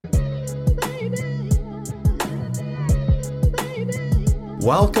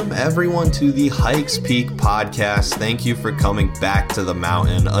Welcome everyone to the Hikes Peak podcast. Thank you for coming back to the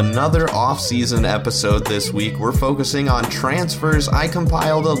mountain. Another off-season episode this week. We're focusing on transfers. I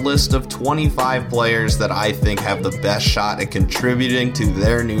compiled a list of 25 players that I think have the best shot at contributing to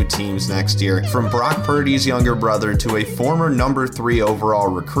their new teams next year. From Brock Purdy's younger brother to a former number 3 overall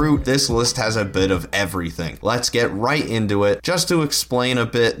recruit, this list has a bit of everything. Let's get right into it. Just to explain a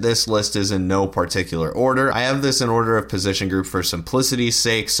bit, this list is in no particular order. I have this in order of position group for simplicity's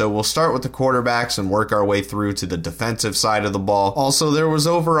sake, so we'll start with the quarterbacks and work our way through to the defensive side of the ball. Also, there was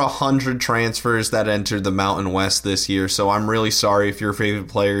over 100 transfers that entered the Mountain West this year, so I'm really sorry if your favorite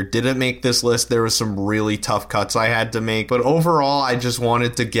player didn't make this list. There was some really tough cuts I had to make, but overall, I just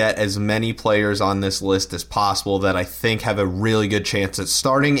wanted to get as many players on this list as possible that I think have a really good chance at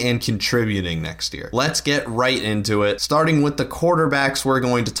starting and contributing next year. Let's get right into it. Starting with the quarterbacks, we're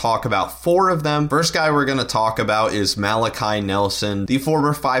going to talk about 4 of them. First guy we're going to talk about is Malachi Nelson, the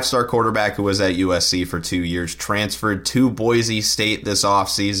former 5-star quarterback who was at USC for 2 years, transferred to Boise State this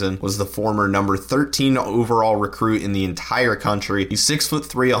offseason, was the former number 13 overall recruit in the entire country. He's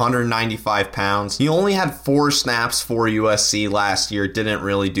 6'3", 195 pounds. He only had 4 snaps for USC last year, didn't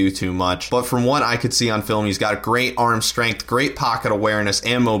really do too much, but from what I could see on film, he's got great arm strength, great pocket awareness,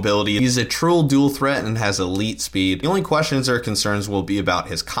 and mobility. He's a true dual threat and has elite speed. The only questions or concerns will be about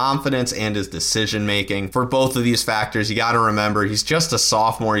his confidence and his decision making. For both of these factors, you got to remember he's just a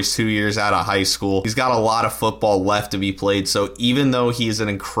sophomore. He's 2 years out of high school. He's got a lot of football left to be played, so even though he's an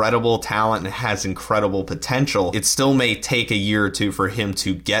incredible talent and has incredible potential, it still may take a year or two for him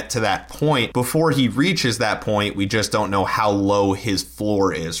to get to that point. Before he reaches that point, we just don't know how low his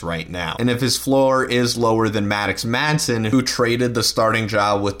floor is right now. And if his floor is lower than Maddox Madsen, who traded the starting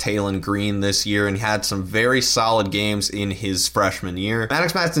job with Talon Green this year and had some very solid games in his freshman year,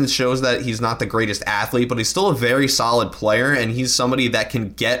 Maddox Madsen shows that he's not the greatest athlete, but he's still a very solid player, and he's somebody that can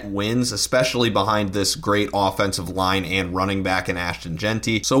get wins, especially behind this great offensive line and running back in Ashton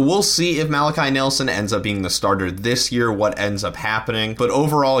Jeanty. So we'll see if Malachi Nelson ends up being the starter this year, what ends up happening. But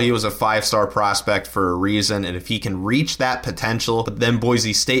overall, he was a 5-star prospect for a reason, and if he can reach that potential, then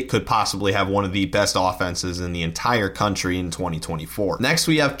Boise State could possibly have one of the best offenses in the entire country in 2024. Next,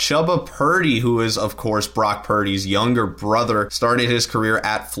 we have Chubba Purdy, who is, of course, Brock Purdy's younger brother. Started his career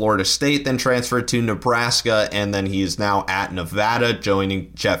at Florida State, then transferred to Nebraska, and then he is now at Nevada,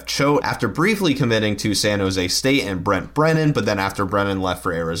 joining Jeff Choate after briefly committing to San Jose State and Brent Brennan, but then after Brennan left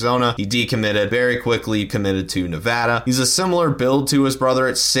for Arizona, he decommitted, very quickly committed to Nevada. He's a similar build to his brother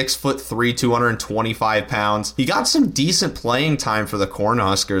at 6'3", 225 pounds. He got some decent playing time for the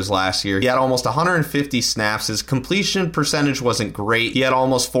Cornhuskers last year. He had almost 150 snaps. His completion percentage wasn't great. He had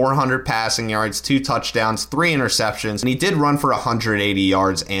almost 400 passing yards, 2 touchdowns, 3 interceptions, and he did run for 180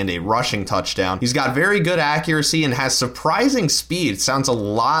 yards and a rushing touchdown. He's got very good accuracy and has surprising speed. It sounds a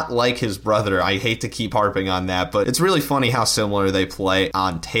lot like his brother. I hate to keep harping on that, but it's really funny how similar they play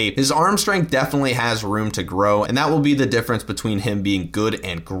on tape. His arm strength definitely has room to grow, and that will be the difference between him being good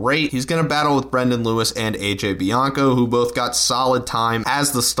and great. He's going to battle with Brendan Lewis and AJ Bianco, who both got solid time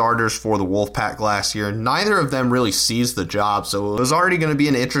as the starters for the Wolfpack last year. Neither of them really seized the job, so it was already going to be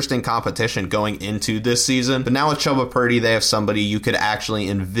an interesting competition going into this season. But now with Chubba Purdy, they have somebody you could actually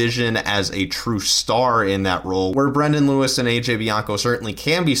envision as a true star in that role, where Brendan Lewis and AJ Bianco certainly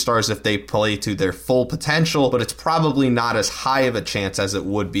can be stars if they play to their full potential, but it's probably not as high of a chance as it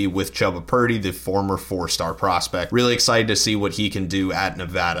would be with Chubba Purdy, the former 4-star prospect. Really excited to see what he can do at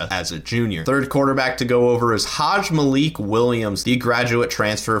Nevada as a junior. Third quarterback to go over is Hajj Malik Williams, the graduate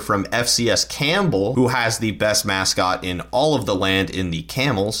transfer from FCS Campbell, who has the best mascot in all of the land in the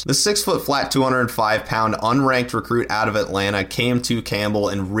Camels. The 6'flat", 205-pound unranked recruit out of Atlanta came to Campbell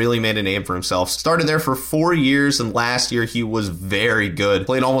and really made a name for himself. Started there for 4 years, and last year he was very good.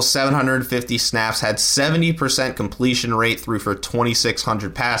 Played almost 750 snaps, had 70% completion rate, threw for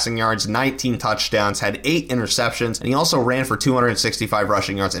 2,600 passing yards, 19 touchdowns, had 8 interceptions, and he also ran for 265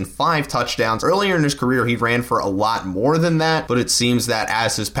 rushing yards and 5 touchdowns. Earlier in his career, he ran for a lot more than that, but it seems that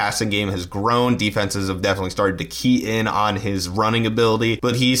as his passing game has grown, defenses have definitely started to key in on his running ability,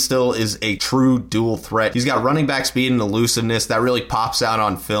 but he still is a true dual threat. He's got running back speed and elusiveness that really pops out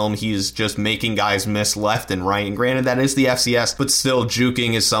on film. He's just making guys miss left and right, and granted that is the FCS, but still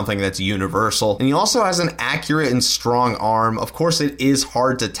juking is something that's universal. And he also has an accurate and strong arm. Of course, it is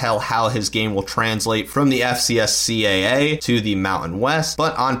hard to tell how his game will translate from the FCS CAA to the Mountain West,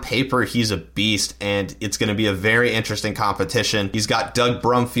 but on paper, he's a beast, and it's going to be a very interesting competition. He's got Doug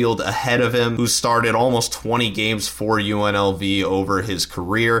Brumfield ahead of him, who started almost 20 games for UNLV over his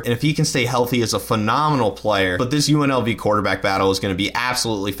career, and if he can stay healthy, is a phenomenal player. But this UNLV quarterback battle is going to be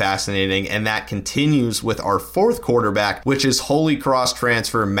absolutely fascinating, and that continues with our fourth quarterback, which is is Holy Cross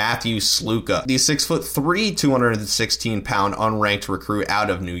transfer Matthew Sluka. The 6'3", 216-pound unranked recruit out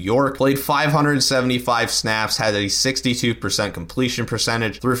of New York played 575 snaps, had a 62% completion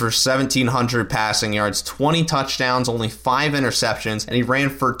percentage, threw for 1,700 passing yards, 20 touchdowns, only 5 interceptions, and he ran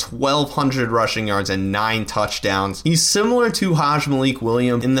for 1,200 rushing yards and 9 touchdowns. He's similar to Hajj Malik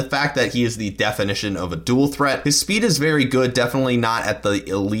Williams in the fact that he is the definition of a dual threat. His speed is very good, definitely not at the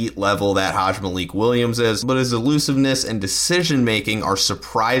elite level that Hajj Malik Williams is, but his elusiveness and decision making are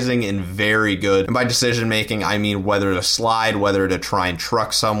surprising and very good. And by decision making, I mean whether to slide, whether to try and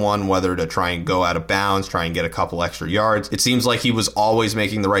truck someone, whether to try and go out of bounds, try and get a couple extra yards. It seems like he was always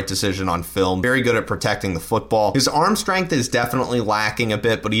making the right decision on film. Very good at protecting the football. His arm strength is definitely lacking a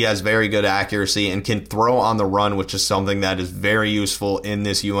bit, but he has very good accuracy and can throw on the run, which is something that is very useful in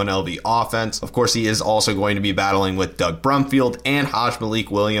this UNLV offense. Of course, he is also going to be battling with Doug Brumfield and Hajj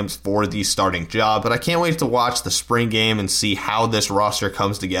Malik Williams for the starting job, but I can't wait to watch the spring game and see how this roster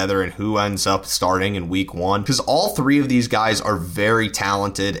comes together and who ends up starting in week 1, because all 3 of these guys are very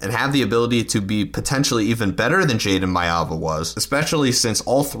talented and have the ability to be potentially even better than Jayden Maiava was, especially since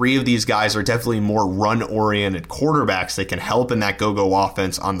all 3 of these guys are definitely more run-oriented quarterbacks that can help in that go-go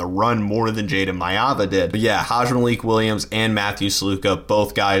offense on the run more than Jayden Maiava did. But yeah, Hajj Malik Williams and Matthew Sluka,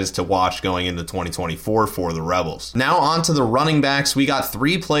 both guys to watch going into 2024 for the Rebels. Now on to the running backs. We got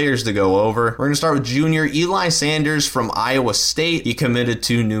 3 players to go over. We're going to start with junior Eli Sanders from Iowa State. He committed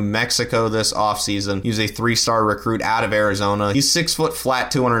to New Mexico this offseason. He was a 3-star recruit out of Arizona. He's 6 foot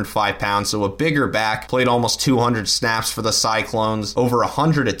flat, 205 pounds, so a bigger back. Played almost 200 snaps for the Cyclones, over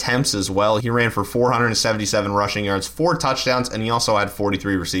 100 attempts as well. He ran for 477 rushing yards, 4 touchdowns, and he also had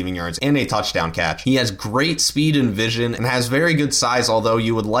 43 receiving yards and a touchdown catch. He has great speed and vision and has very good size, although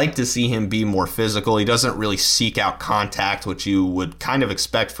you would like to see him be more physical. He doesn't really seek out contact, which you would kind of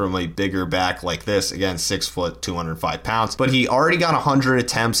expect from a bigger back like this. Again, 6 foot, 205 pounds, but he already got 100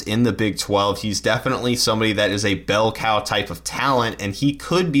 attempts in the Big 12. He's definitely somebody that is a bell cow type of talent, and he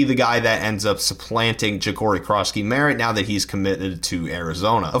could be the guy that ends up supplanting Ja'Cory Krosky-Merritt now that he's committed to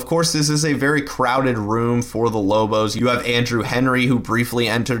Arizona. Of course, this is a very crowded room for the Lobos. You have Andrew Henry, who briefly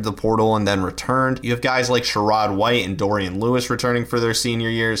entered the portal and then returned. You have guys like Sherrod White and Dorian Lewis returning for their senior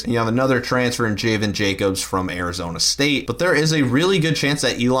years, and you have another transfer in Javen Jacobs from Arizona State. But there is a really good chance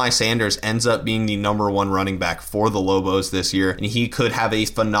that Eli Sanders ends up being the number 1 running back for the Lobos this year, and he could have a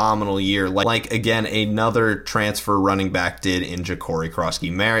phenomenal year, like again, another transfer running back did in Ja'Cory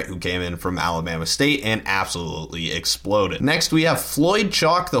Krosky-Merritt, who came in from Alabama State and absolutely exploded. Next, we have Floyd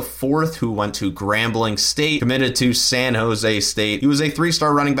Chalk IV, who went to Grambling State, committed to San Jose State. He was a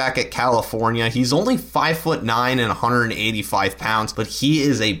 3-star running back at California. He's only 5'9" and 185 pounds, but he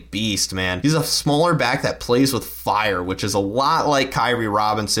is a beast, man. He's a smaller back that plays with fire, which is a lot like Kyrie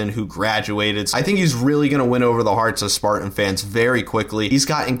Robinson, who graduated. I think he's really going to win over the hearts of Spartan fans very quickly. He's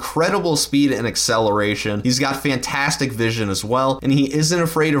got incredible speed and acceleration. He's got fantastic vision as well, and he isn't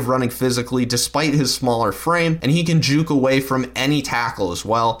afraid of running physically despite his smaller frame, and he can juke away from any tackle as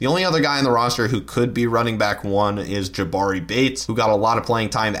well. The only other guy on the roster who could be running back 1 is Jabari Bates, who got a lot of playing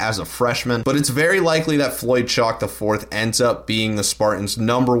time as a freshman, but it's very likely that Floyd Chalk IV ends up being the Spartans'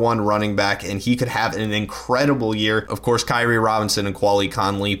 number 1 running back, and he could have an incredible year. Of course, Kyrie Robinson and Quali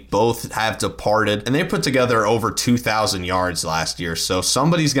Conley both have departed, and they put together over 2,000 yards last year, so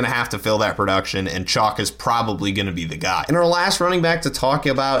somebody's going to have to fill that production, and Chalk is probably going to be the guy. And our last running back to talk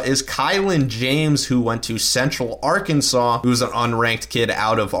about is Kylan James, who went to Central Arkansas, who's an unranked kid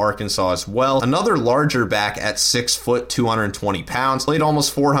out of Arkansas as well. Another larger back at 6 foot, 220 pounds, played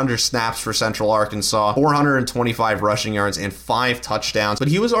almost 400 snaps for Central Arkansas, 425 rushing yards, and 5 touchdowns, but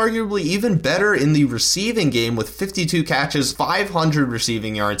he was arguably even better in the receiving game with 52 catches, 500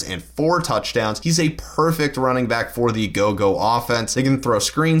 receiving yards, and 4 touchdowns. He's a perfect running back for the go-go offense. They can throw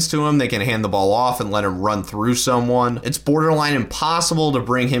screens to him, they can hand the ball off and let him run through someone. It's borderline impossible to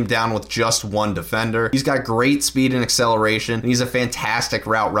bring him down with just 1 defender. He's got great speed and acceleration, and he's a fantastic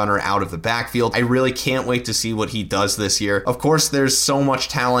route runner out of the backfield. I really can't wait to see what he does this year. Of course, there's so much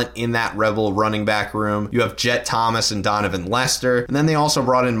talent in that Rebel running back room. You have Jet Thomas and Donovan Lester, and then they also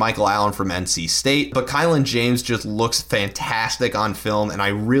brought in Michael Allen from NC State, but Kylan James just looks fantastic on film, and I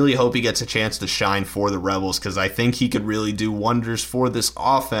really hope he gets a chance to shine for the Rebels, because I think he could really do wonders for this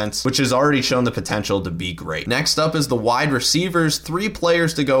offense, which has already shown the potential to be great. Next up is the wide receivers. 3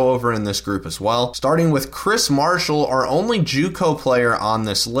 players to go over in this group as well, starting with Chris Marshall, our only JUCO player on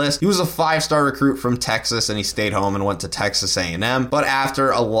this list. He was a 5-star recruit from Texas, and he stayed home and went to Texas A&M, but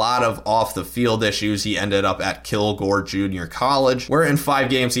after a lot of off-the-field issues, he ended up at Kilgore Junior College, where in 5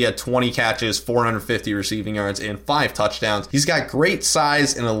 games he had 20 catches, 450 receiving yards, and 5 touchdowns. He's got great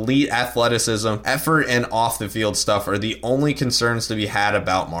size and elite athleticism, effort, and off-the-field field stuff are the only concerns to be had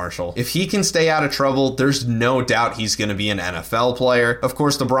about Marshall. If he can stay out of trouble, there's no doubt he's going to be an NFL player. Of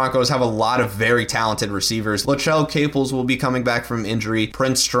course, the Broncos have a lot of very talented receivers. Latrell Caples will be coming back from injury.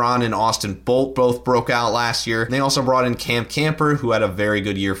 Prince Strachan and Austin Bolt both broke out last year. And they also brought in Cam Camper, who had a very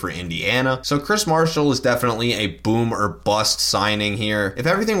good year for Indiana. So Chris Marshall is definitely a boom or bust signing here. If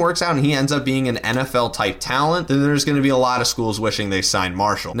everything works out and he ends up being an NFL type talent, then there's going to be a lot of schools wishing they signed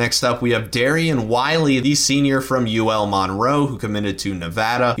Marshall. Next up, we have Darian Wiley, the senior from UL Monroe, who committed to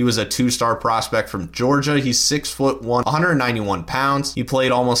Nevada. He was a 2-star prospect from Georgia. He's 6'1", 191 pounds. He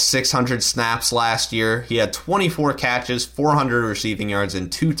played almost 600 snaps last year. He had 24 catches, 400 receiving yards,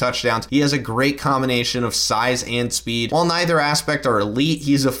 and 2 touchdowns. He has a great combination of size and speed. While neither aspect are elite,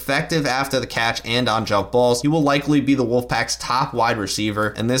 he's effective after the catch and on jump balls. He will likely be the Wolfpack's top wide receiver,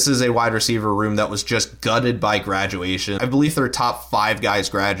 and this is a wide receiver room that was just gutted by graduation. I believe their top 5 guys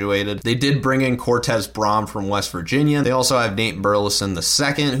graduated. They did bring in Cortez Braum from West Virginia. They also have Nate Burleson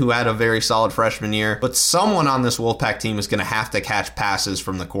II, who had a very solid freshman year, but someone on this Wolfpack team is going to have to catch passes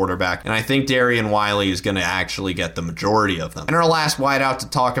from the quarterback, and I think Darian Wiley is going to actually get the majority of them. And our last wideout to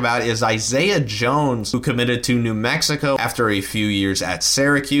talk about is Isaiah Jones, who committed to New Mexico after a few years at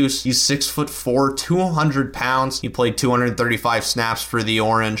Syracuse. He's 6'4", 200 pounds. He played 235 snaps for the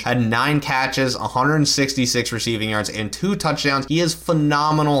Orange, had 9 catches, 166 receiving yards, and 2 touchdowns. He has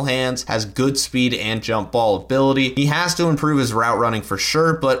phenomenal hands, has good speed and jump ball ability. He has to improve his route running for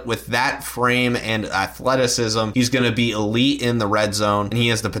sure, but with that frame and athleticism, he's going to be elite in the red zone, and he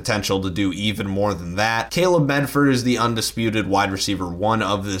has the potential to do even more than that. Caleb Medford is the undisputed wide receiver 1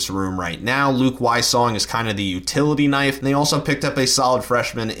 of this room right now. Luke Wysong is kind of the utility knife, and they also picked up a solid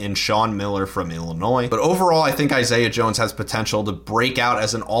freshman in Sean Miller from Illinois. But overall, I think Isaiah Jones has potential to break out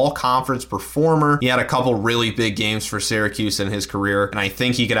as an all-conference performer. He had a couple really big games for Syracuse in his career, and I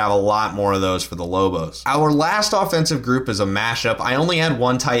think he could have a lot more of those for the Lobos. Our last offensive group is a mashup. I only had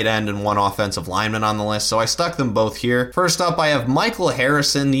 1 tight end and 1 offensive lineman on the list, so I stuck them both here. First up, I have Michael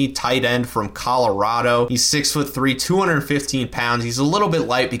Harrison, the tight end from Colorado. He's 6'3", 215 pounds. He's a little bit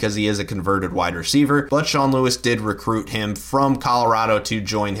light because he is a converted wide receiver, but Sean Lewis did recruit him from Colorado to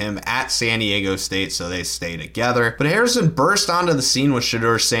join him at San Diego State, so they stay together. But Harrison burst onto the scene with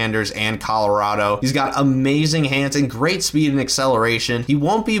Shedeur Sanders and Colorado. He's got amazing hands and great speed and acceleration. He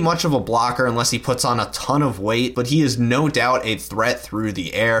won't be much of a blocker unless he puts on a ton of weight, but he is no doubt a threat through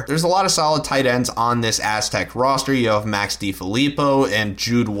the air. There's a lot of solid tight ends on this Aztec roster. You have Max DiFilippo and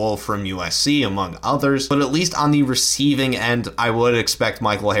Jude Wolfe from USC, among others, but at least on the receiving end, I would expect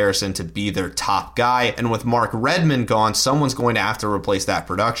Michael Harrison to be their top guy, and with Mark Redmond gone, someone's going to have to replace that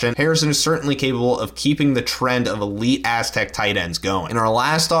production. Harrison is certainly capable of keeping the trend of elite Aztec tight ends going. And our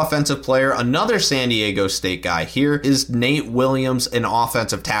last offensive player, another San Diego State guy here, is Nate Williams, an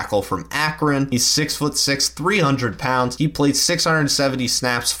offensive tackle from Akron. He's 6'6", 300 pounds. He played 670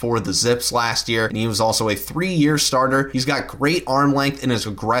 snaps for the Zips last year, and he was also a 3-year starter. He's got great arm length and is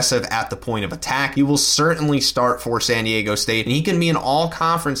aggressive at the point of attack. He will certainly start for San Diego State, and he can be an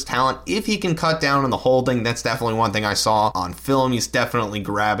all-conference talent if he can cut down on the holding. That's definitely one thing I saw on film. He's definitely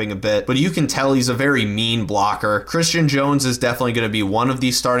grabbing a bit, but you can tell he's a very mean blocker. Christian Jones is definitely going to be one of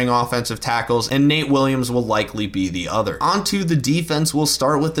these starting offensive tackles, and Nate Williams will likely be the other. On to the defense, we'll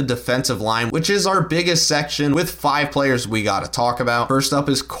start with the defensive line, which is our biggest section with 5 players we got to talk about. First up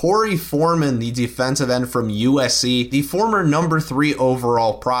is Corey Foreman, the defensive end from USC. The former number 3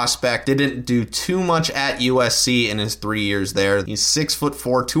 overall prospect didn't do too much at USC in his 3 years there. He's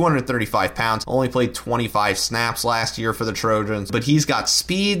 6'4", 235 pounds, only played 25 snaps last year for the Trojans, but he's got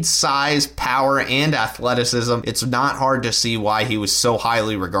speed, size, power, and athleticism. It's not hard to see why he was so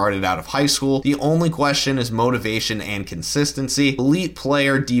highly regarded out of high school. The only question is motivation and consistency. Elite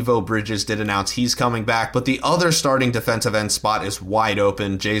player Devo Bridges did announce he's coming back, but the other starting defensive end spot is wide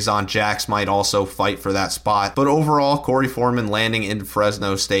open. Jason Jacks might also fight for that spot, but overall, Corey Foreman landing in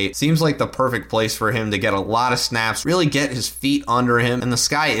Fresno State seems like the perfect place for him to get a lot of snaps, really get his feet under him, and the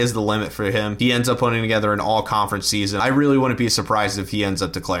sky is the limit for him. He ends up putting together an all-conference season. I really wouldn't be surprised if he ends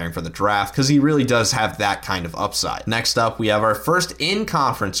up declaring for the draft, because he really does have that kind of upside. Next up, we have our first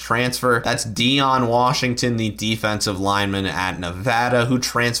in-conference transfer. That's Dion Washington, the defensive lineman at Nevada, who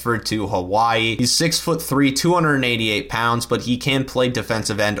transferred to Hawaii. He's 6'3", 288 pounds, but he can play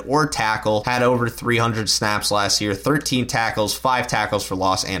defensive end or tackle. Had over 300 snaps last year, 13 tackles, 5 tackles for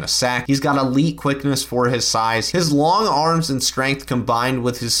loss, and a sack. He's got elite quickness for his size. His long arms and strength combined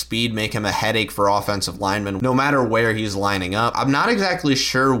with his speed make him a headache for offensive linemen, no matter where he's lining up. I'm not exactly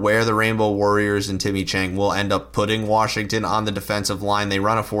sure where the Rainbow Warriors and Timmy Chang will end up putting Washington on the defensive line. They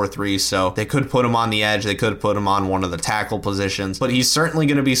run a 4-3, so they could put him on the edge, they could put him on one of the tackle positions, but he's certainly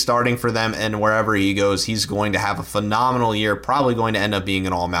going to be starting for them, and wherever wherever he goes, he's going to have a phenomenal year, probably going to end up being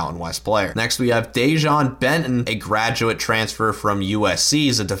an all-Mountain West player. Next, we have Dejon Benton, a graduate transfer from USC.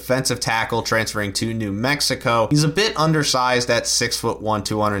 He's a defensive tackle transferring to New Mexico. He's a bit undersized at 6'1",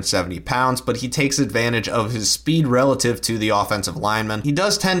 270 pounds, but he takes advantage of his speed relative to the offensive lineman. He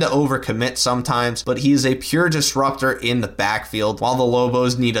does tend to overcommit sometimes, but he is a pure disruptor in the backfield. While the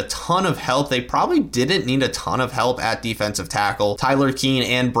Lobos need a ton of help, they probably didn't need a ton of help at defensive tackle. Tyler Keene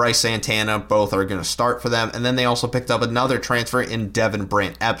and Bryce Santana both are going to start for them, and then they also picked up another transfer in Devin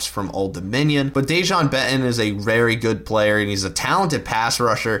Brant Epps from Old Dominion. But Dejon Benton is a very good player, and he's a talented pass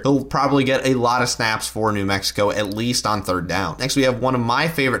rusher. He'll probably get a lot of snaps for New Mexico, at least on third down. Next, we have one of my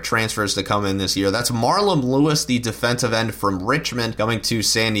favorite transfers to come in this year. That's Marlon Lewis, the defensive end from Richmond, coming to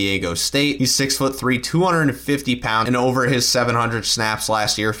San Diego State. He's 6'3", 250 pounds, and over his 700 snaps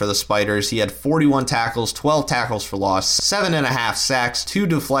last year for the Spiders, he had 41 tackles, 12 tackles for loss, 7.5 sacks, 2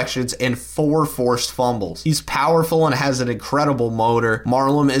 deflections, and 4 forced fumbles. He's powerful and has an incredible motor.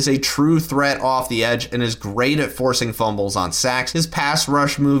 Marlon is a true threat off the edge and is great at forcing fumbles on sacks. His pass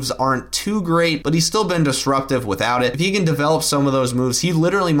rush moves aren't too great, but he's still been disruptive without it. If he can develop some of those moves, he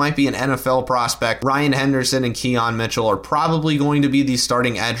literally might be an NFL prospect. Ryan Henderson and Keon Mitchell are probably going to be the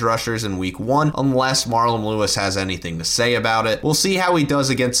starting edge rushers in week 1, unless Marlon Lewis has anything to say about it. We'll see how he does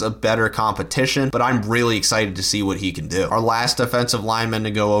against a better competition, but I'm really excited to see what he can do. Our last defensive lineman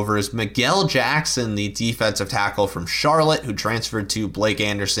to go over is Miguel Jackson, the defensive tackle from Charlotte, who transferred to Blake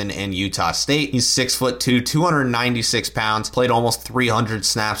Anderson and Utah State. He's 6'2", 296 pounds, played almost 300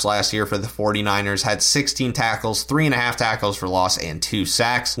 snaps last year for the 49ers, had 16 tackles, 3.5 tackles for loss, and 2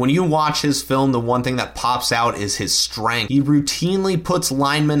 sacks. When you watch his film, the one thing that pops out is his strength. He routinely puts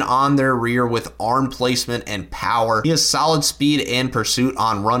linemen on their rear with arm placement and power. He has solid speed and pursuit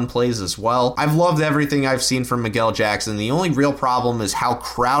on run plays as well. I've loved everything I've seen from Miguel Jackson. The only real problem is how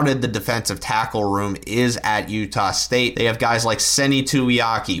crowded the defensive tackle room is at Utah State. They have guys like Seni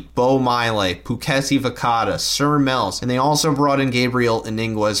Tuiaki, Bo Miley, Pukesi Vakata, Sir Mells, and they also brought in Gabriel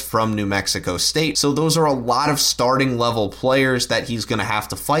Iniguez from New Mexico State. So those are a lot of starting level players that he's going to have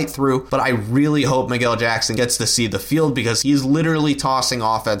to fight through, but I really hope Miguel Jackson gets to see the field because he's literally tossing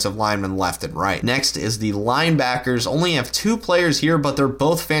offensive linemen left and right. Next is the linebackers. Only have 2 players here, but they're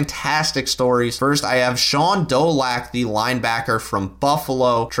both fantastic stories. First, I have Sean Dolak, the linebacker from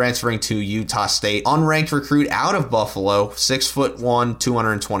Buffalo, transferring to Utah State. Unranked recruit out of Buffalo, 6'1",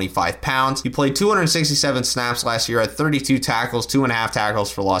 225 pounds. He played 267 snaps last year, had 32 tackles, 2.5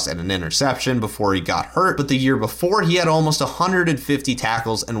 tackles for loss, and an interception before he got hurt. But the year before, he had almost 150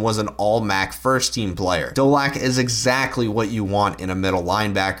 tackles and was an all-MAC first-team player. Dolak is exactly what you want in a middle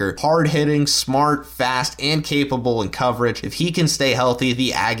linebacker. Hard-hitting, smart, fast, and capable in coverage. If he can stay healthy,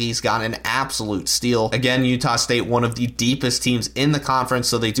 the Aggies got an absolute steal. Again, Utah State, one of the deepest teams in the conference,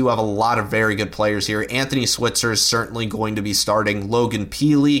 so they do have a lot of very good players here. Anthony Switzer is certainly going to be starting. Logan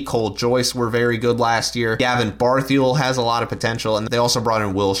Peely, Cole Joyce were very good last year. Gavin Barthuel has a lot of potential, and they also brought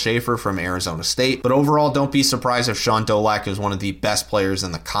in Will Schaefer from Arizona State. But overall, don't be surprised if Sean Dolak is one of the best players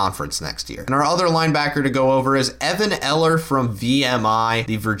in the conference next year. And our other linebacker to go over is Evan Eller from VMI,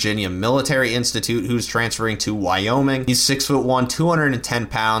 the Virginia Military Institute, who's transferring to Wyoming. He's 6'1", 210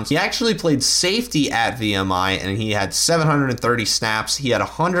 pounds. He actually played safety at VMI, and he had 730 snaps. He had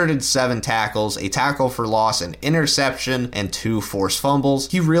 107 tackles, a tackle for loss, an interception, and 2 forced fumbles.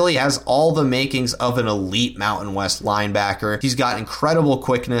 He really has all the makings of an elite Mountain West linebacker. He's got incredible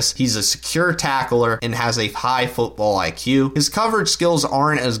quickness. He's a secure tackler and has a high football IQ. His coverage skills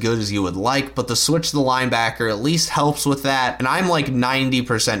aren't as good as you would like, but the switch to the linebacker at least helps with that. And I'm like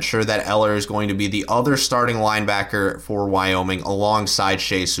 90% sure that Eller is going to be the other starting linebacker for Wyoming alongside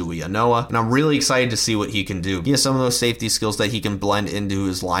Shea Suianoa. And I'm really excited to see what he can do. He has some of those safety skills that he can blend into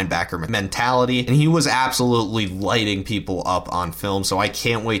his linebacker mentality. And he was absolutely lighting people up on film. So I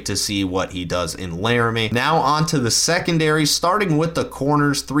can't wait to see what he does in Laramie. Now on to the secondary, starting with the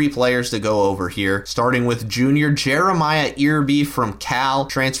corners. 3 players to go over here. Starting with junior Jeremiah Irby from Cal,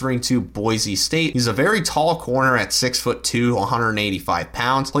 transferring to Boise State. He's a very tall corner at 6'2", 185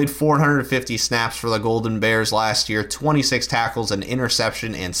 pounds. Played 450 snaps for the Golden Bears last year, 26 tackles, an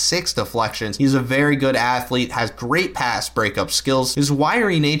interception, and 6 deflections. He's a very good athlete, has great pass breakup skills. His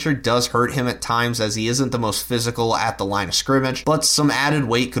wiry nature does hurt him at times as he isn't the most physical at the line of scrimmage, but some added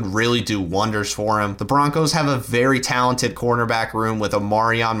weight could really do wonders for him. The Broncos have a very talented cornerback room with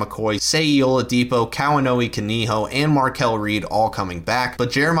Omarion McCoy, Seyi Oladipo, Kawanoe Kaniho, and Markel Reed all coming back,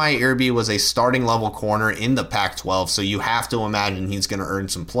 but Jeremiah Irby was a starting level corner in the Pac-12, so you have to imagine he's going to earn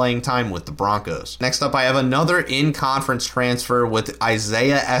some playing time with the Broncos. Next up, I have another in-conference transfer with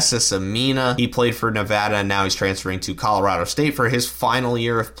Isaiah Essasamina. He played for Nevada, and now he's transferring to Colorado State for his final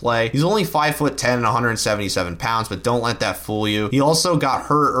year of play. play. He's only 5'10" and 177 pounds, but don't let that fool you. He also got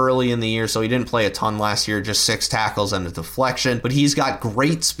hurt early in the year, so he didn't play a ton last year, just 6 tackles and a deflection, but he's got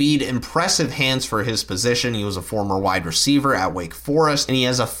great speed, impressive hands for his position. He was a former wide receiver at Wake Forest, and he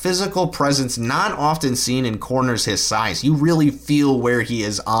has a physical presence not often seen in corners his size. You really feel where he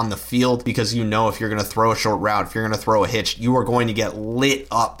is on the field because you know if you're going to throw a short route, if you're going to throw a hitch, you are going to get lit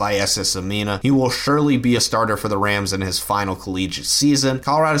up by Esesamina. He will surely be a starter for the Rams in his final collegiate season.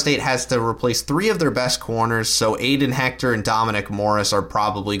 Colorado State has to replace 3 of their best corners, so Aiden Hector and Dominic Morris are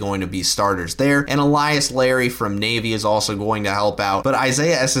probably going to be starters there, and Elias Larry from Navy is also going to help out, but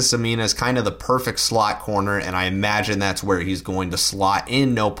Isaiah Esesamina is kind of the perfect slot corner, and I imagine that's where he's going to slot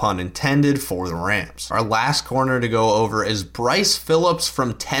in, no pun intended, for the Rams. Our last corner to go over is Bryce Phillips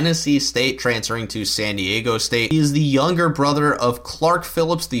from Tennessee State, transferring to San Diego State. He is the younger brother of Clark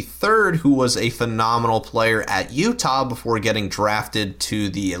Phillips III, who was a phenomenal player at Utah before getting drafted to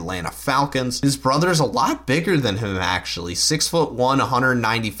the Atlanta Falcons. His brother's a lot bigger than him, actually. 6'1",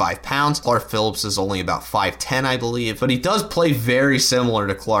 195 pounds. Clark Phillips is only about 5'10", I believe, but he does play very similar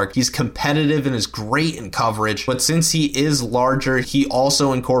to Clark. He's competitive and is great in coverage, but since he is larger, he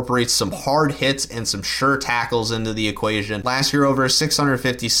also incorporates some hard hits and some sure tackles into the equation. Last year, over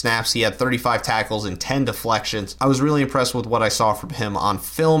 650 snaps, he had 35 tackles and 10 deflections. I was really impressed with what I saw from him on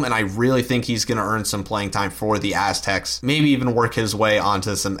film, and I really think he's going to earn some playing time for the Aztecs, maybe even work his way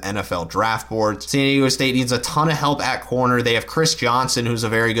onto some NFL draft boards. San Diego State needs a ton of help at corner. They have Chris Johnson, who's a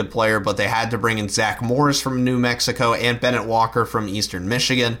very good player, but they had to bring in Zach Morris from New Mexico and Bennett Walker from Eastern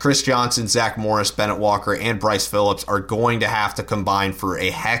Michigan. Chris Johnson, Zach Morris, Bennett Walker, and Bryce Phillips are going to have to combine for a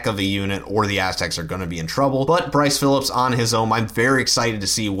heck of a unit, or the Aztecs are going to be in trouble. But Bryce Phillips on his own, I'm very excited to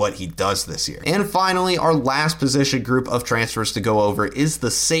see what he does this year. And finally, our last position group of transfers to go over is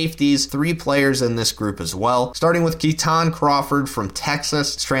the safeties. 3 players in this group as well. Starting with Keaton Crawford from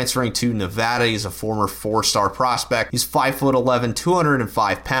Texas, transferring to Nevada. He's a former 4-star prospect. He's 5'11",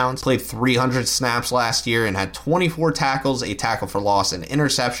 205 pounds, played 300 snaps last year and had 24 tackles, a tackle for loss, an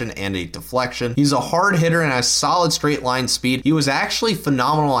interception, and a deflection. He's a hard hitter and has solid straight line speed. He was actually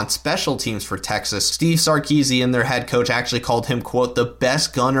phenomenal on special teams for Texas. Steve Sarkisian, their head coach, actually called him, quote, the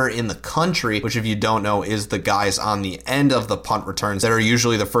best gunner in the country, which if you don't know is the guys on the end of the punt returns that are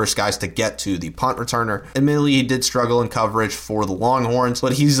usually the first guys to get to the punt returner. Admittedly, he did struggle in coverage for the Longhorns,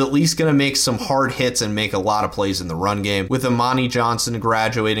 but he's at least going to make some hard hits and make a lot of plays in the run game. With Imani Johnson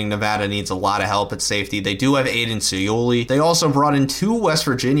graduating, Nevada needs a lot of help at safety. They do have Aiden Scioli. They also brought in 2 West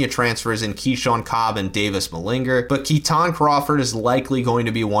Virginia transfers in Keyshawn Cobb and Davis Mallinger, but Keaton Crawford is likely going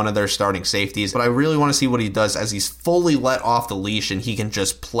to be one of their starting safeties, but I really want to see what he does as he's fully let off the leash and he can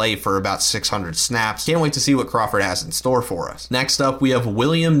just play for about 600 snaps. Can't wait to see what Crawford has in store for us. Next up, we have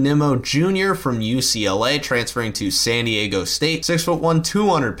William Nimmo Jr. from UCLA, transferring to San Diego State. 6'1",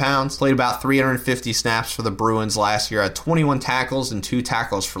 200 pounds, played about 350 snaps for the Bruins last year, had 21 tackles and 2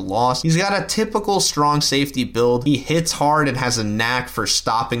 tackles for loss. He's got a typical strong safety build. He hits hard and has a knack for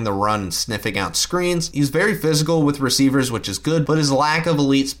stopping the run and sniffing out screens. He's very physical with receivers, which is good, but his lack of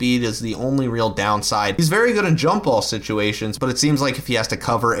elite speed is the only real downside. He's very good in jump ball situations, but it seems like if he has to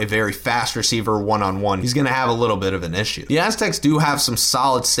cover a very fast receiver one-on-one, he's going to have a little bit of an issue. The Aztecs do have some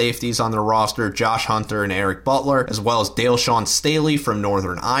solid safeties on their roster, Josh Hunter and Eric Butler, as well as Dale Sean Staley from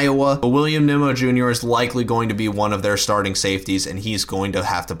Northern Iowa, but William Nimmo Jr. is likely going to be one of their starting safeties, and he's going to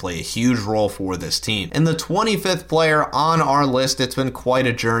have to play a huge role for this team. And the 25th player on our list, it's been quite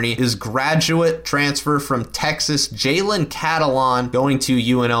a journey, is graduate transfer from Texas, Jalen Catalon, going to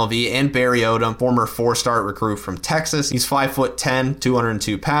UNLV, and Barry Odom, former 4-star recruit from Texas. He's 5'10",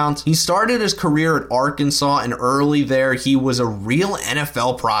 202 pounds. He started his career at Arkansas, and early there, he was a real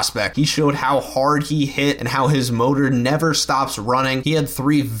NFL prospect. He showed how hard he hit and how his motor never stops running. He had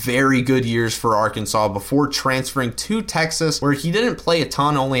 3 very good years for Arkansas before transferring to Texas, where he didn't play a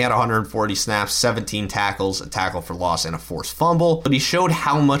ton, only had 140 snaps, 17 tackles, a tackle for loss, and a forced fumble, but he showed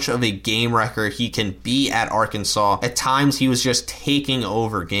how much of a game wrecker he can be at Arkansas. At times, he was just taking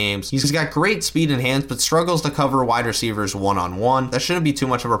over games. He's got great speed and hands, but struggles to cover wide receivers one-on-one. That shouldn't be too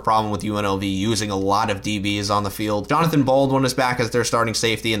much of a problem with UNLV using a lot of DBs on the field. Jonathan Baldwin is back as their starting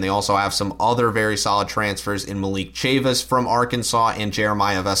safety, and they also have some other very solid transfers in Malik Chavis from Arkansas and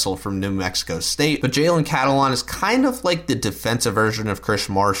Jeremiah Vessel from New Mexico State. But Jalen Catalon is kind of like the defensive version of Chris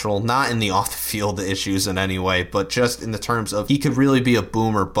Marshall, not in the off-the-field issues in any way, but just in the terms of he could really be a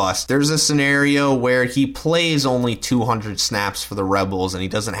boom or bust. There's a scenario where he plays only 200 snaps for the Rebels, and he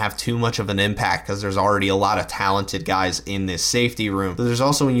doesn't have too much of an impact because there's already a lot of talented guys in this safety room. But there's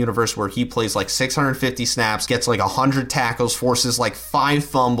also a universe where he plays like 650 snaps, gets like 100 tackles, forces like 5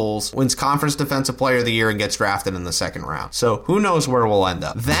 fumbles, wins Conference Defensive Player of the Year, and gets drafted in the 2nd round. So who knows where we'll end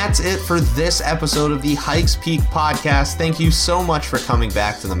up. That's it for this episode of the Hikes Peak podcast. Thank you so much for coming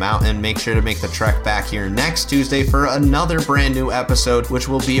back to the mountain. Make sure to make the trek back here next Tuesday for another brand new episode, which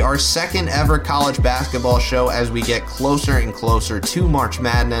will be our second ever college basketball show as we get closer and closer to March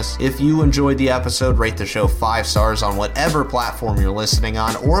Madness. If you enjoyed the episode, rate the show 5 stars on whatever platform you're listening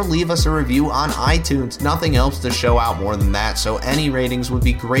on, or leave us a review on iTunes. Nothing else to show out more than that, so any ratings would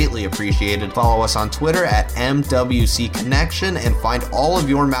be greatly appreciated. Follow us on Twitter at MWC Connection and find all of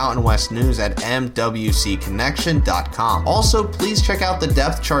your Mountain West news at MWCconnection.com. Also, please check out the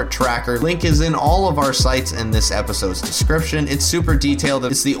depth chart tracker. Link is in all of our sites in this episode's description. It's super detailed.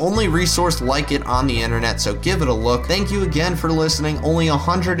 It's the only resource like it on the internet, so give it a look. Thank you again for listening. Only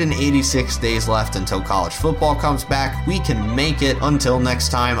 186 days left until college football comes back. We can make it. Until next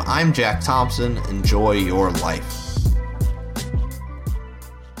time, I'm Jack Thompson. Enjoy your life.